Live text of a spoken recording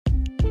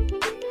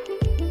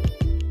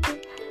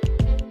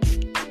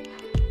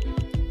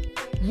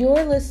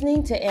You're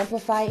listening to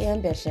Amplify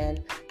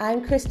Ambition.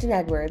 I'm Kristen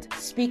Edwards,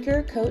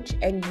 speaker, coach,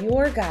 and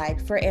your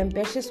guide for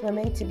ambitious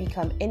women to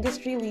become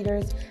industry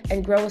leaders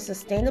and grow a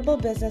sustainable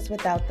business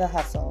without the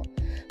hustle.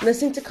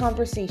 Listen to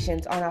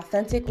conversations on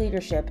authentic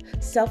leadership,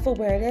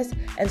 self-awareness,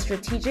 and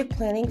strategic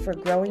planning for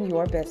growing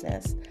your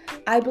business.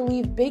 I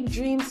believe big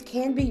dreams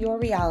can be your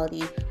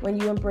reality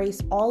when you embrace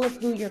all of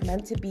who you're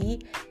meant to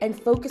be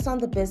and focus on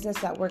the business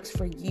that works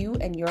for you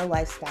and your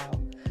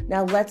lifestyle.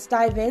 Now let's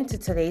dive into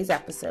today's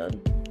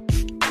episode.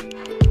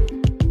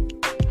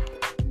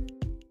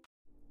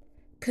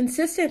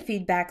 Consistent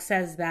feedback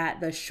says that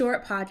the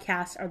short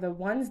podcasts are the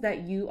ones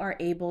that you are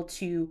able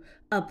to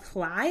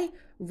apply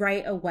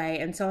right away.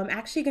 And so I'm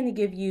actually going to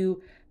give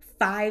you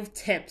 5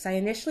 tips. I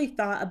initially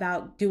thought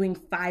about doing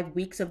 5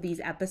 weeks of these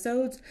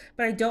episodes,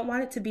 but I don't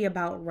want it to be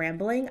about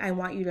rambling. I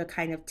want you to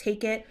kind of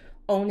take it,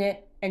 own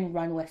it, and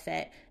run with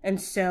it. And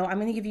so I'm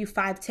going to give you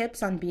 5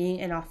 tips on being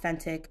an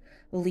authentic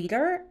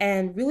leader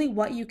and really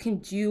what you can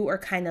do or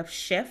kind of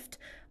shift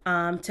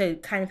to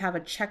kind of have a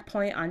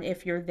checkpoint on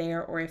if you're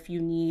there or if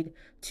you need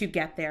to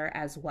get there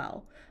as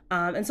well.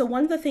 And so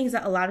one of the things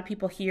that a lot of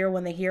people hear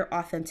when they hear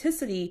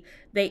authenticity,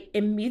 they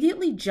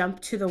immediately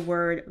jump to the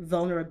word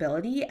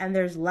vulnerability, and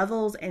there's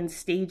levels and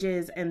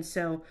stages. And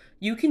so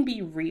you can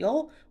be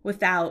real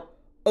without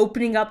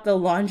opening up the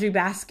laundry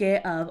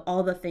basket of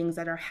all the things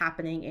that are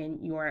happening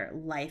in your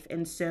life.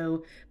 And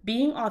so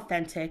being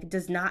authentic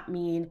does not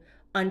mean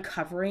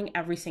uncovering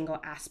every single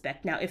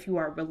aspect. Now, if you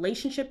are a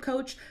relationship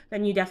coach,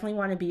 then you definitely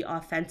want to be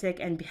authentic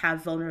and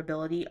have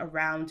vulnerability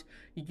around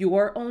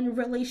your own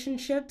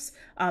relationships.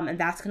 And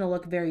that's going to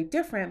look very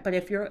different. But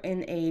if you're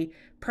in a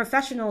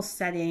professional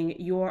setting,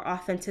 your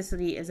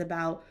authenticity is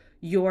about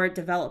your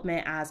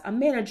development as a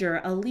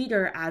manager, a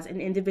leader, as an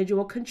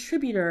individual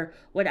contributor,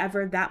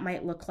 whatever that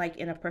might look like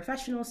in a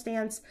professional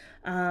stance.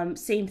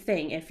 Same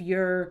thing. If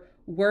your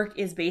work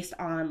is based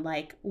on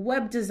like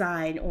web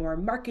design or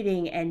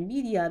marketing and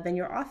media, then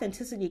your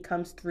authenticity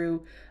comes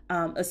through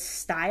a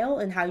style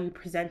and how you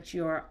present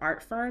your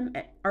art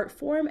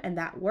form and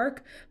that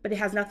work, but it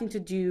has nothing to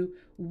do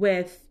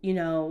with,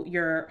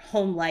 your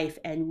home life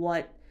and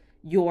what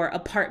your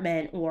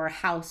apartment or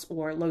house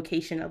or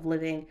location of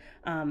living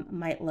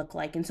might look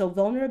like. And so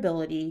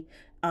vulnerability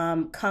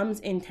comes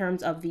in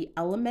terms of the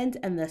element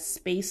and the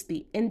space,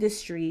 the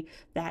industry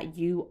that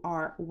you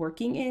are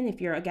working in.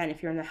 If you're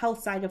in the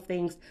health side of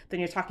things,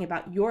 then you're talking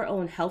about your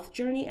own health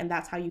journey, and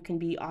that's how you can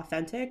be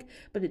authentic.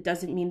 But it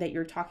doesn't mean that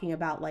you're talking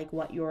about like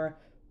what your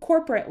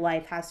corporate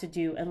life has to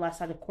do, unless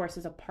that, of course,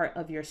 is a part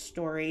of your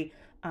story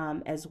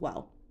as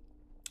well.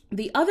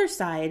 The other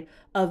side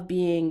of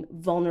being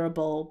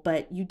vulnerable,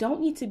 but you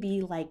don't need to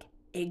be like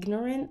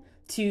ignorant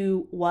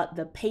to what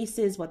the pace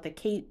is, what the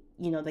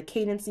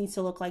cadence needs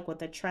to look like, what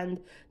the trend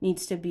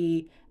needs to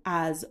be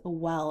as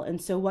well. And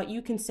so what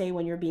you can say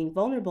when you're being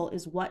vulnerable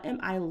is, what am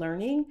I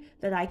learning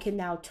that I can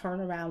now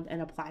turn around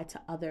and apply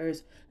to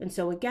others? And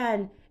so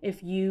again,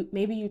 if you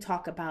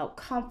talk about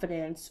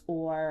confidence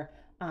or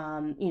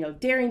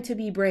daring to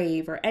be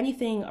brave or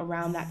anything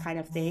around that kind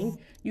of thing,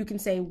 you can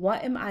say,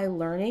 what am I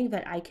learning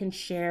that I can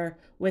share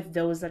with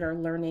those that are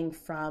learning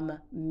from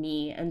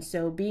me? And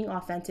so being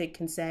authentic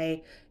can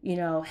say,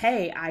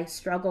 hey, I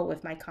struggle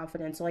with my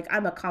confidence. So like,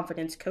 I'm a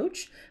confidence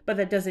coach, but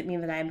that doesn't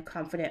mean that I'm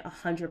confident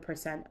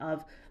 100%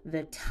 of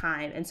the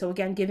time. And so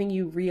again, giving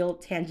you real,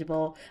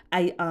 tangible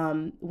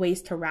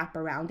ways to wrap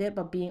around it,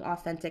 but being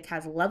authentic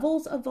has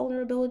levels of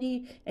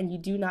vulnerability, and you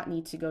do not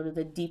need to go to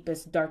the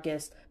deepest,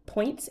 darkest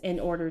points in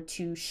order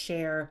to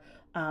share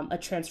a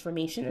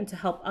transformation and to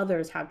help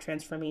others have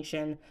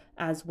transformation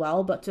as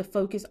well, but to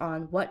focus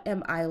on, what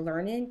am I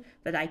learning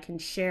that I can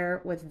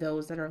share with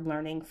those that are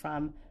learning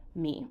from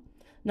me?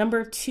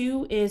 Number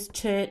 2 is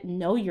to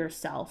know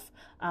yourself.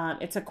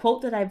 It's a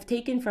quote that I've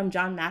taken from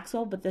John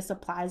Maxwell, but this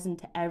applies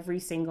into every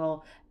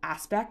single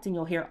aspect, and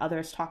you'll hear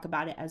others talk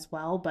about it as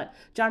well. But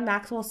John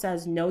Maxwell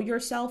says, know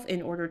yourself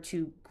in order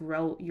to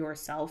grow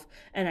yourself.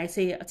 And I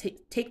say,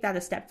 take that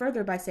a step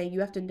further by saying you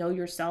have to know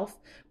yourself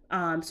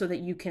so that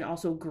you can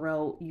also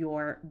grow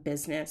your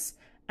business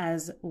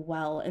as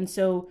well. And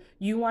so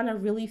you want to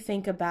really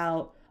think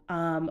about,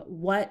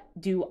 what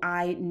do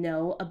I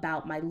know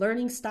about my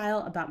learning style,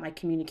 about my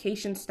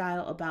communication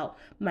style, about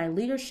my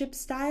leadership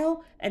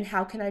style, and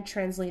how can I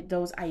translate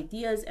those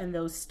ideas and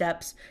those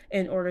steps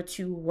in order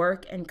to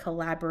work and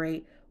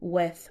collaborate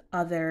with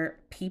other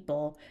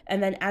people?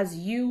 And then as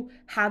you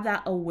have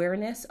that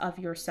awareness of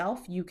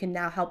yourself, you can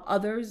now help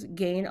others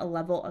gain a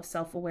level of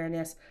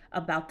self-awareness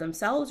about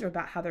themselves or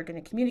about how they're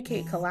going to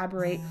communicate,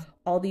 collaborate,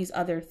 all these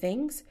other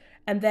things.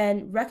 And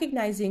then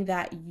recognizing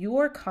that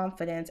your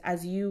confidence,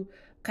 as you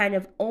kind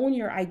of own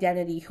your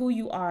identity, who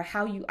you are,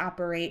 how you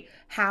operate,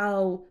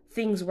 how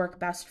things work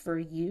best for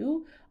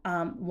you.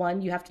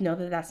 One, you have to know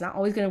that that's not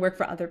always going to work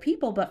for other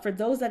people, but for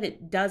those that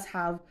it does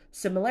have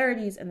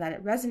similarities and that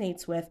it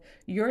resonates with,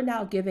 you're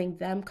now giving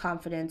them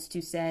confidence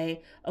to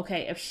say,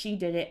 okay, if she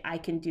did it, I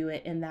can do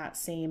it in that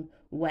same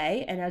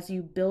way. And as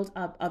you build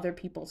up other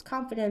people's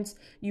confidence,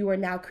 you are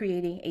now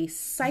creating a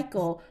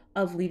cycle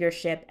of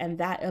leadership. And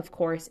that, of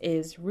course,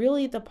 is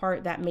really the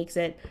part that makes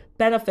it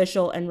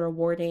beneficial and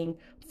rewarding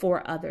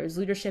for others.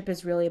 Leadership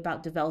is really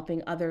about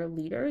developing other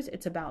leaders.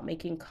 It's about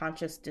making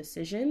conscious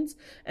decisions.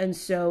 And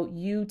so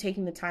you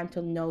taking the time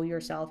to know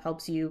yourself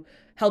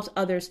helps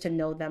others to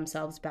know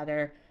themselves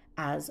better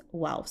as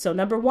well. So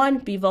number 1,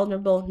 be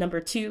vulnerable. Number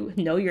 2,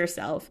 know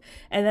yourself.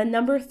 And then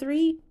number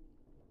 3,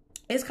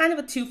 it's kind of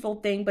a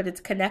twofold thing, but it's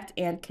connect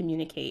and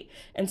communicate.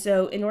 And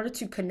so in order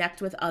to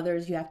connect with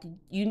others,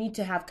 you need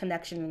to have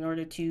connection in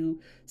order to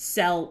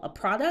sell a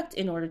product,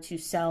 in order to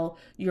sell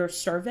your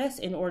service,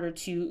 in order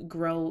to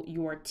grow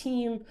your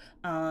team.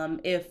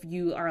 If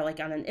you are like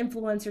on an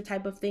influencer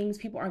type of things,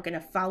 people aren't going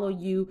to follow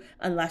you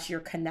unless you're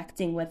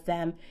connecting with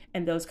them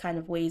in those kind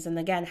of ways. And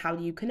again, how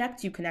do you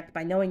connect? You connect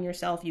by knowing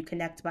yourself. You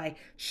connect by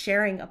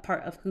sharing a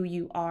part of who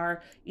you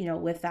are,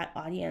 with that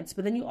audience.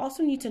 But then you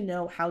also need to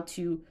know how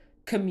to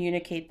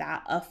communicate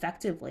that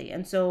effectively.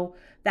 And so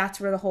that's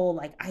where the whole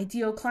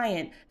ideal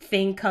client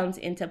thing comes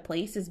into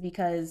place, is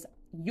because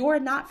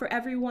you're not for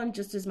everyone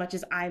just as much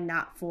as I'm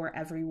not for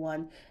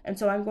everyone. And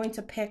so I'm going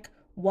to pick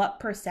what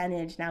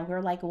percentage. Now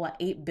we're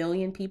 8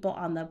 billion people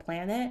on the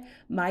planet.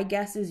 My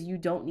guess is you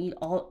don't need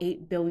all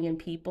 8 billion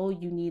people.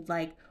 You need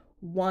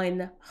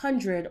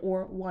 100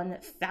 or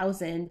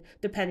 1,000,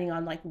 depending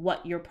on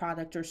what your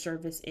product or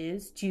service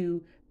is,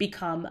 to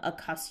become a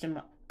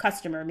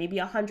customer, maybe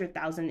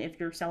 100,000 if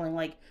you're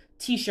selling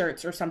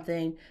t-shirts or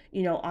something,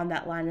 on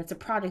that line. It's a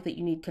product that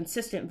you need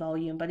consistent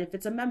volume. But if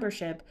it's a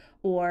membership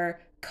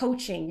or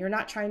coaching, you're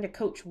not trying to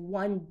coach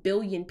 1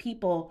 billion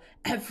people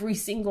every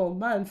single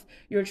month.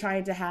 You're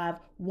trying to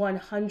have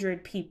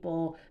 100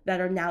 people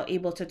that are now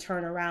able to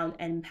turn around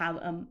and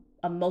have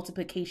a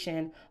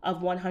multiplication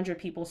of 100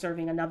 people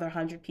serving another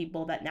 100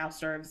 people that now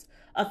serves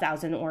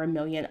 1,000 or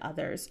 1,000,000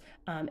 others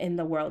in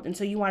the world. And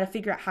so you want to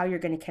figure out how you're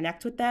going to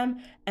connect with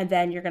them, and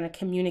then you're going to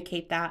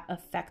communicate that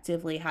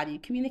effectively. How do you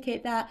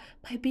communicate that?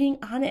 By being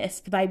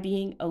honest, by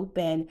being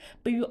open.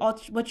 But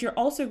what you're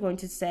also going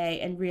to say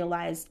and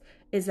realize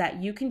is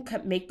that you can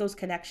make those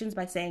connections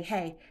by saying,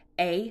 hey,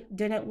 A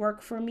didn't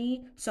work for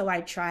me, so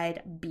I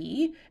tried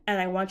B.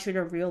 And I want you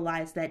to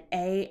realize that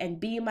A and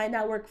B might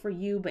not work for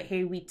you, but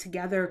hey,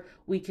 together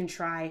we can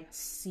try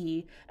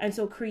C. And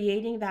so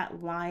creating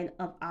that line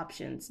of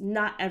options.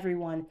 Not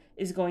everyone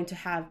is going to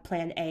have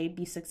plan A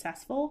be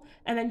successful.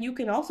 And then you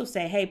can also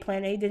say, hey,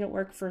 plan A didn't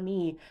work for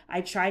me.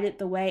 I tried it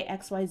the way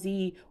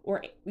XYZ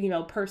or,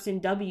 person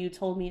W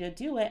told me to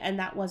do it, and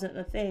that wasn't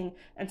the thing.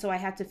 And so I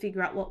had to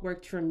figure out what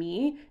worked for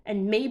me.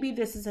 And maybe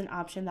this is an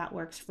option that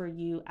works for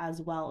you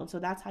as well. And so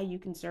that's how you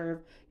can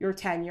serve your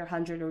 10, your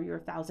 100, or your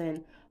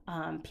 1,000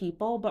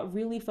 people, but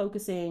really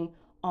focusing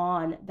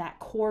on that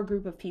core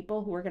group of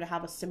people who are going to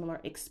have a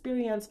similar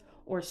experience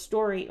or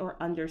story or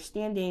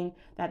understanding,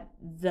 that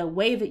the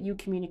way that you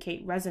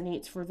communicate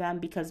resonates for them,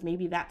 because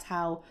maybe that's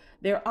how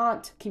their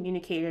aunt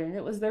communicated and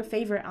it was their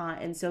favorite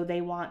aunt. And so they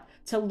want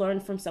to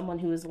learn from someone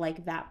who is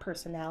like that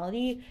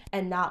personality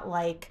and not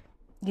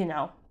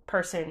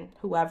person,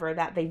 whoever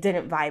that they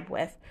didn't vibe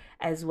with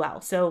as well.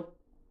 So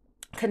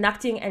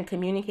connecting and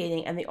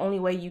communicating, and the only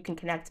way you can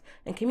connect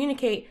and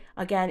communicate,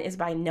 again, is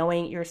by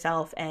knowing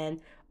yourself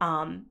and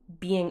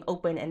being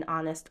open and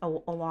honest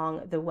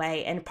along the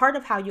way. And part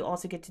of how you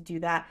also get to do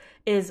that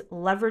is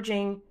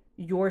leveraging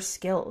your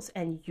skills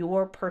and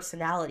your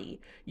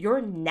personality. Your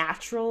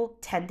natural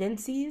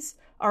tendencies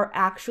are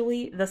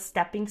actually the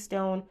stepping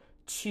stone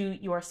to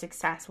your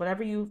success.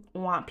 Whenever you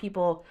want,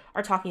 people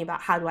are talking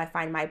about, how do I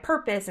find my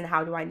purpose and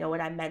how do I know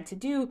what I'm meant to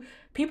do?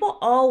 People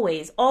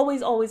always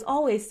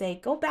say,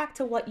 go back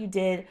to what you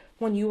did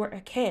when you were a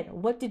kid.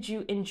 What did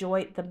you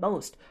enjoy the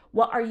most?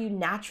 What are you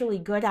naturally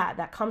good at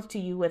that comes to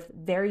you with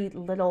very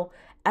little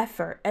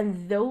effort?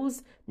 And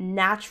those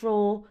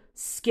natural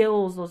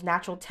skills, those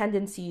natural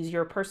tendencies,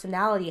 your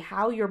personality,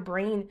 how your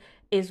brain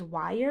is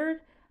wired,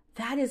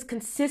 that is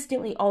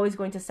consistently always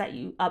going to set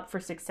you up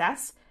for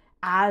success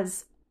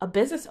as a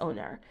business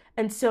owner.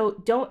 And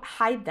so don't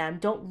hide them.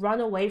 Don't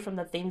run away from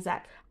the things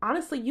that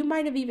honestly you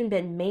might have even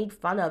been made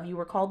fun of. You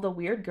were called the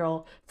weird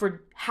girl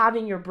for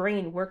having your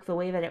brain work the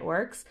way that it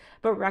works,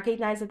 but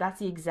recognize that that's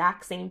the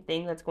exact same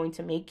thing that's going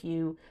to make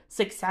you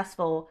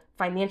successful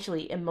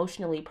financially,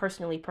 emotionally,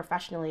 personally,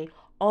 professionally.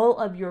 All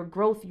of your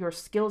growth, your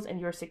skills, and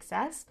your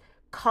success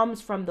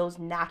comes from those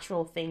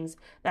natural things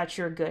that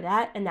you're good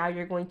at. And now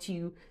you're going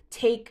to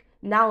take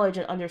knowledge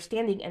and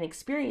understanding and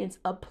experience,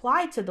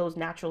 apply to those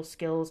natural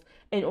skills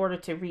in order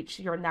to reach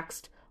your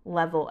next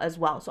level as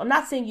well. So I'm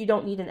not saying you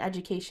don't need an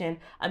education.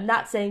 I'm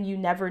not saying you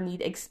never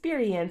need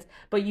experience,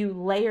 but you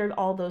layered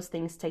all those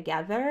things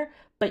together.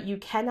 But you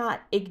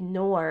cannot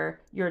ignore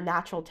your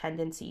natural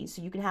tendencies.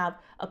 So you can have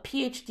a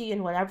PhD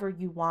in whatever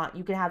you want.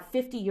 You can have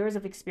 50 years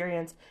of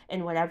experience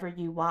in whatever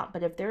you want.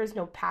 But if there is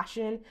no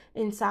passion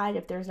inside,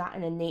 if there's not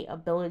an innate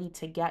ability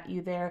to get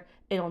you there,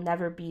 it'll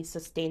never be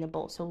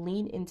sustainable. So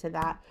lean into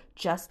that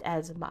just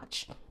as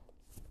much.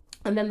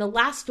 And then the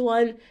last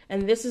one,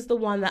 and this is the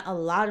one that a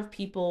lot of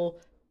people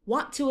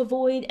want to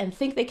avoid and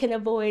think they can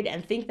avoid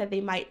and think that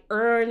they might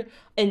earn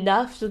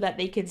enough so that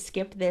they can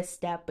skip this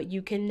step. But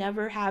you can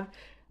never have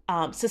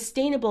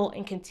sustainable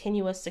and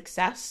continuous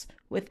success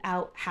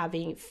without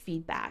having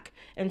feedback.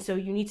 And so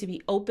you need to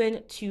be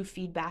open to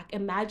feedback.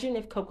 Imagine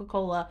if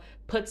Coca-Cola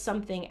put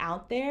something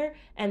out there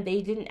and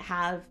they didn't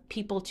have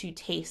people to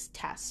taste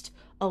test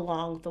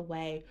along the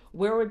way.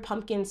 Where would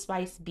pumpkin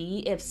spice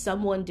be if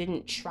someone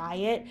didn't try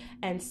it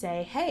and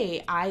say,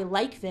 hey, I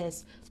like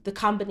this, the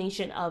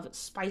combination of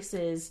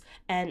spices,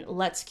 and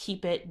let's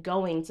keep it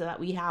going so that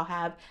we now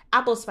have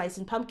apple spice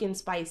and pumpkin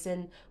spice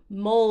and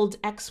mold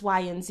X,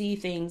 Y, and Z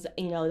things,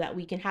 that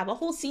we can have a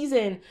whole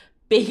season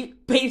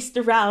based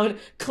around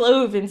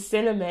clove and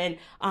cinnamon,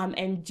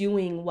 and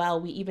doing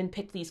well. We even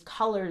pick these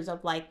colors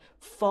of like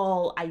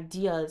fall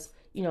ideas,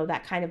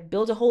 that kind of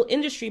builds a whole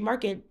industry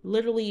market,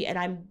 literally, and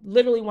I'm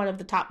literally one of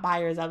the top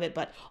buyers of it,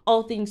 but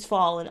all things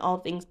fall and all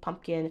things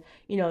pumpkin,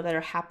 that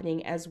are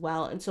happening as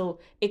well. And so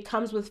it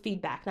comes with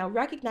feedback. Now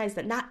recognize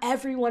that not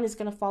everyone is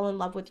going to fall in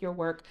love with your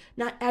work.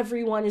 Not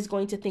everyone is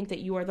going to think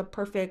that you are the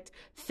perfect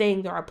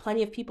thing. There are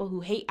plenty of people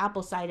who hate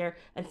apple cider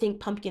and think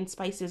pumpkin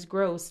spice is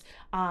gross,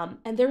 and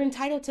they're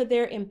entitled to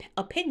their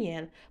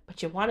opinion,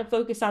 but you want to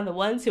focus on the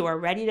ones who are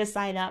ready to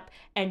sign up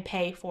and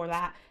pay for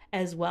that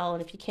as well.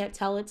 And if you can't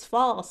tell, it's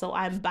fall, so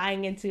I'm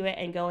buying into it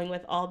and going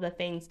with all the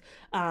things,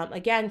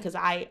 again, because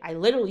I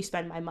literally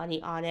spend my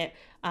money on it,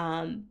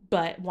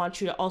 but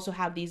want you to also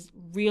have these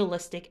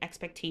realistic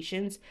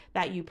expectations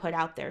that you put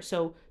out there.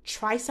 So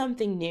try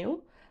something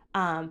new,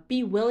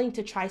 be willing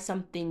to try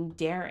something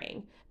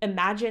daring.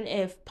 Imagine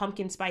if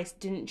pumpkin spice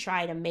didn't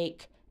try to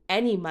make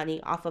any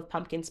money off of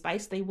pumpkin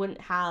spice. They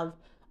wouldn't have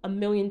 $1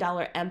 million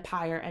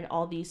empire and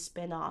all these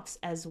spin-offs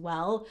as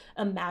well.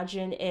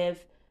 Imagine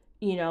if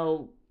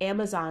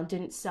Amazon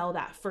didn't sell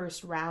that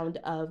first round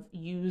of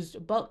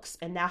used books.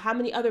 And now how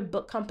many other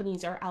book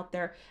companies are out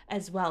there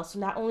as well? So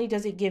not only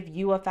does it give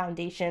you a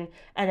foundation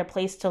and a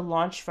place to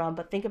launch from,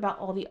 but think about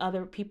all the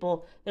other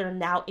people that are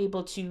now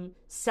able to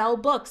sell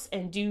books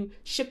and do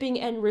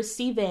shipping and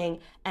receiving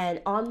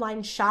and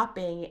online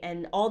shopping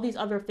and all these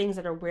other things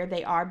that are where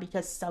they are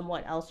because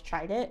someone else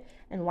tried it.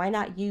 And why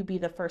not you be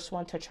the first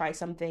one to try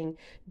something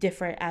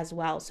different as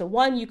well? So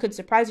 1, you could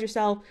surprise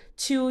yourself.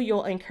 2,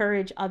 you'll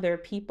encourage other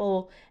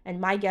people.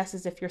 And my guess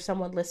is if you're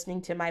someone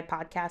listening to my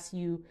podcast,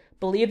 you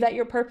believe that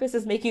your purpose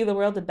is making the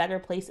world a better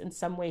place in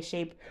some way,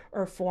 shape,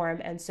 or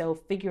form. And so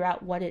figure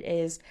out what it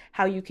is,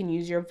 how you can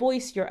use your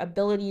voice, your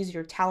abilities,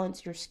 your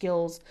talents, your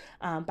skills.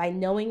 By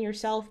knowing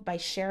yourself, by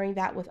sharing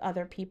that with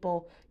other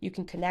people, you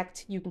can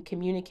connect, you can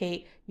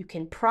communicate, you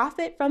can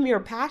profit from your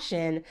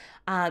passion.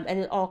 And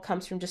it all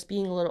comes from just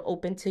being a little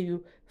open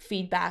to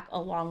feedback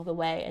along the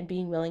way and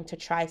being willing to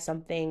try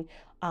something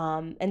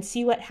and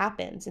see what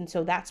happens. And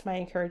so that's my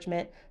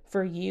encouragement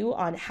for you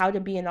on how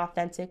to be an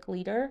authentic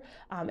leader.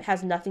 It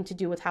has nothing to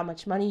do with how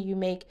much money you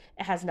make.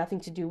 It has nothing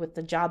to do with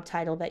the job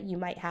title that you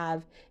might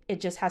have. It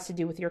just has to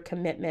do with your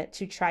commitment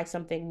to try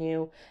something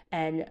new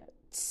and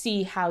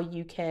see how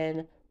you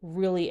can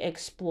really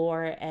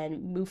explore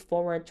and move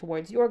forward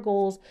towards your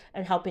goals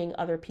and helping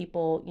other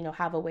people,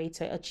 have a way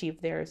to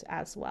achieve theirs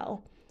as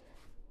well.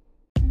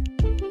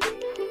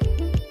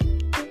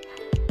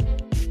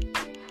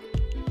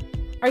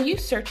 Are you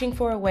searching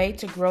for a way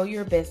to grow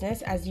your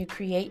business as you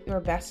create your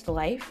best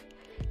life?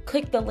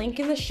 Click the link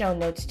in the show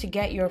notes to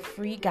get your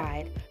free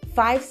guide,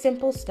 5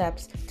 simple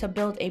steps to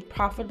build a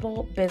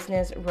profitable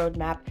business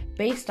roadmap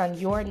based on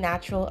your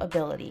natural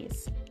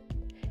abilities.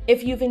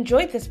 If you've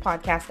enjoyed this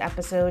podcast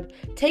episode,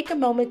 take a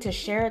moment to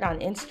share it on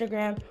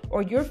Instagram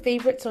or your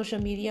favorite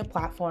social media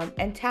platform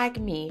and tag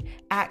me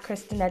at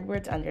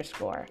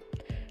KristenEdwards_.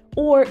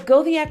 Or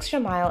go the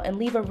extra mile and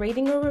leave a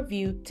rating or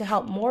review to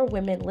help more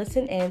women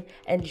listen in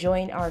and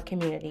join our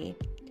community.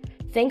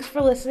 Thanks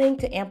for listening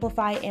to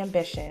Amplify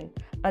Ambition.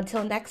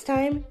 Until next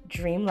time,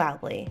 dream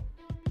loudly.